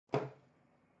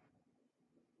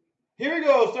Here we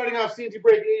go. Starting off CNC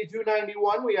break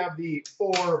 8291. We have the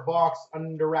 4-box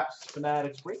under wraps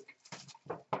Fanatics break.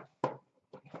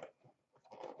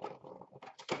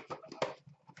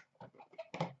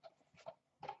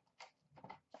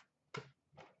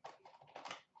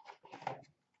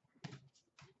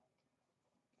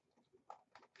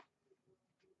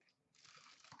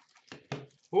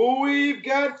 We've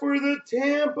got for the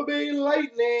Tampa Bay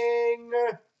Lightning,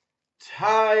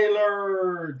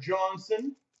 Tyler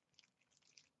Johnson.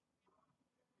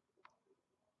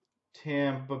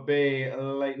 Tampa Bay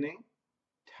Lightning,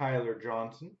 Tyler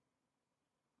Johnson.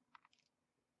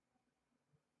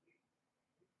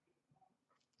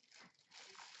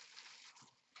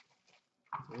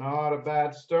 Not a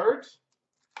bad start.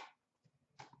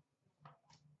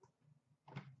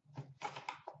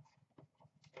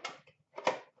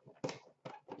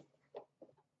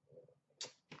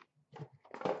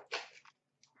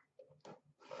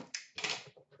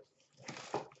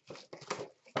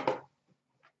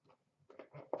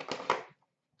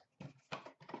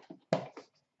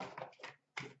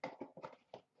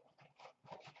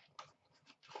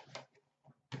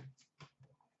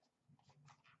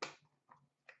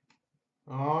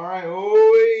 All right,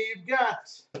 we've got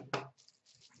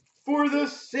for the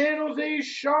San Jose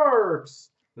Sharks,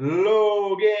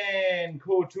 Logan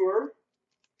Couture.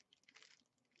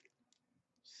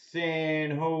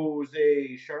 San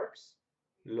Jose Sharks,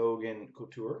 Logan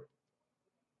Couture.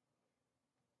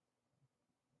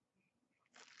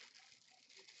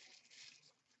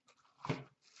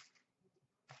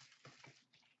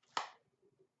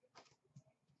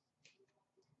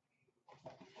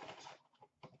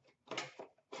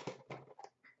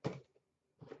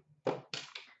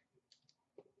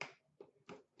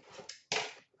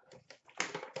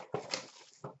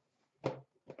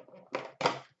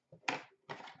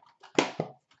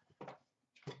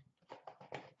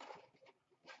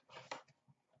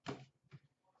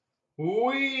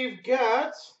 We've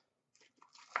got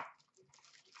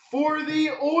for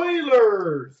the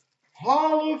Oilers,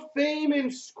 Hall of Fame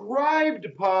inscribed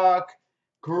puck,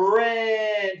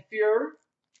 Grant Fuhr.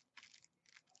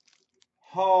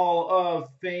 Hall of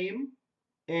Fame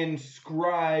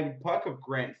inscribed puck of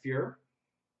Grant Fuhr.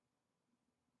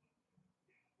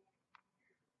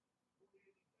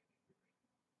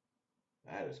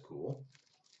 That is cool.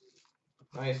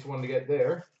 Nice one to get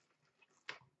there.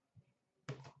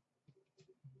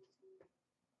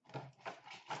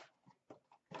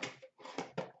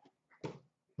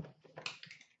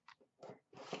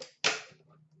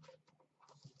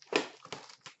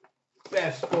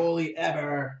 Best goalie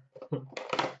ever.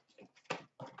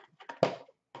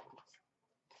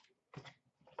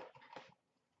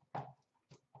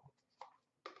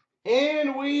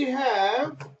 And we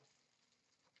have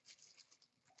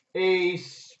a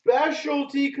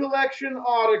specialty collection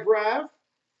autograph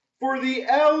for the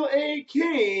LA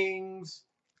Kings,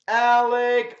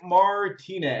 Alec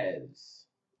Martinez.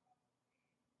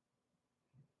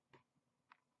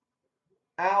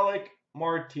 Alec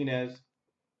Martinez,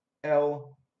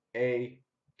 LA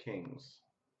Kings.